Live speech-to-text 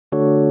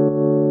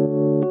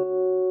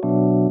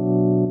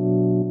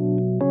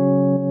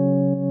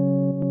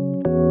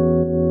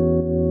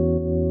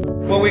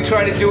what we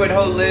try to do at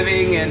Haute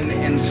Living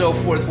and so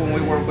forth when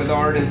we work with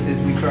artists is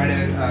we try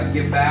to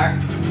give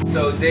back.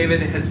 So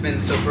David has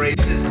been so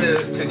gracious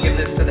to give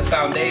this to the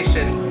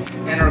foundation,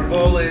 and our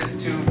goal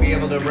is to be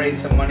able to raise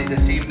some money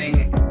this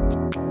evening.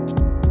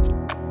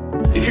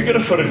 If you're going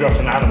to photograph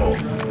an animal,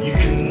 you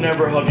can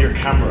never have your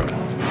camera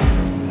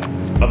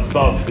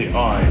above the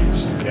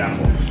eyes of the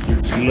animal.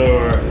 Its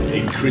lure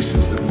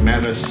increases the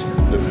menace,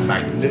 the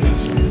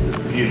magnificence, the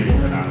beauty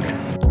of an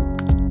animal.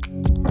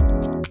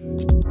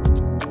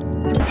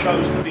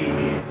 Chose to be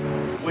here,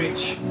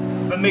 which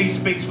for me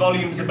speaks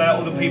volumes about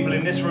all the people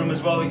in this room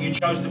as well, that you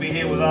chose to be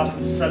here with us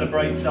and to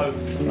celebrate. So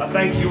I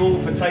thank you all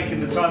for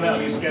taking the time out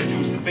of your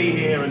schedules to be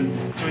here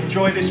and to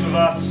enjoy this with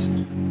us,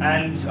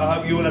 and I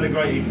hope you all had a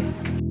great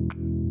evening.